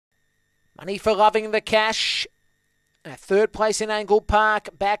Money for Loving the Cash. Third place in Angle Park,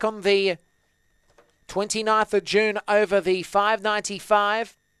 back on the 29th of June over the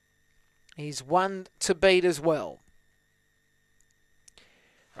 595. He's one to beat as well.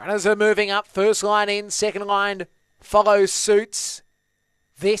 Runners are moving up. First line in, second line follows suits.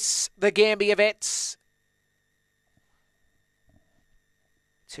 This, the Gambier Vets.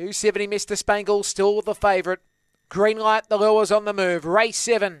 270 Mr. Spangle, still the favourite. Green light, the lures on the move. Race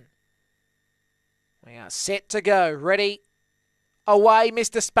 7. We are set to go. Ready? Away,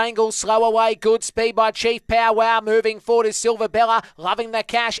 Mr. Spangle, slow away, good speed by Chief Powwow. Moving forward is Silver Bella, Loving the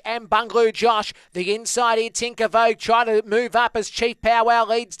Cash and Bungalow Josh. The inside here, Tinker Vogue, trying to move up as Chief Powwow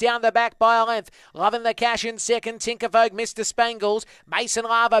leads down the back by a length. Loving the Cash in second, Tinker Vogue, Mr. Spangles. Mason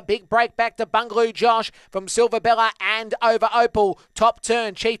Lava, big break back to Bungalow Josh from Silver Bella and over Opal. Top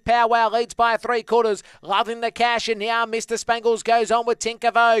turn, Chief Powwow leads by 3/4. Loving the Cash, and now Mr. Spangles goes on with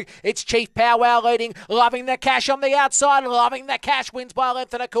Tinker Vogue. It's Chief Powwow leading, Loving the Cash on the outside, Loving the Cash wins by a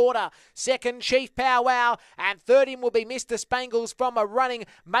length and a quarter. Second, Chief Powwow, and third in will be Mr. Spangles from a running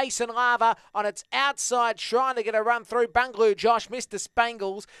Mason Lava on its outside, trying to get a run through Bungalow Josh. Mr.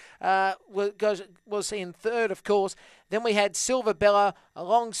 Spangles was in third, of course. Then we had Silver Bella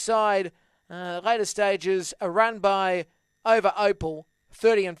alongside later stages, a run by over Opal,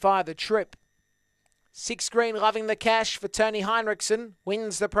 30 and 5 the trip. 6 green, Loving the Cash for Tony Heinrichsen,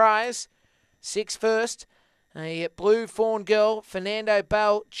 wins the prize. 6 first. A blue fawn girl, Fernando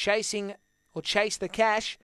Bell, chase the cash.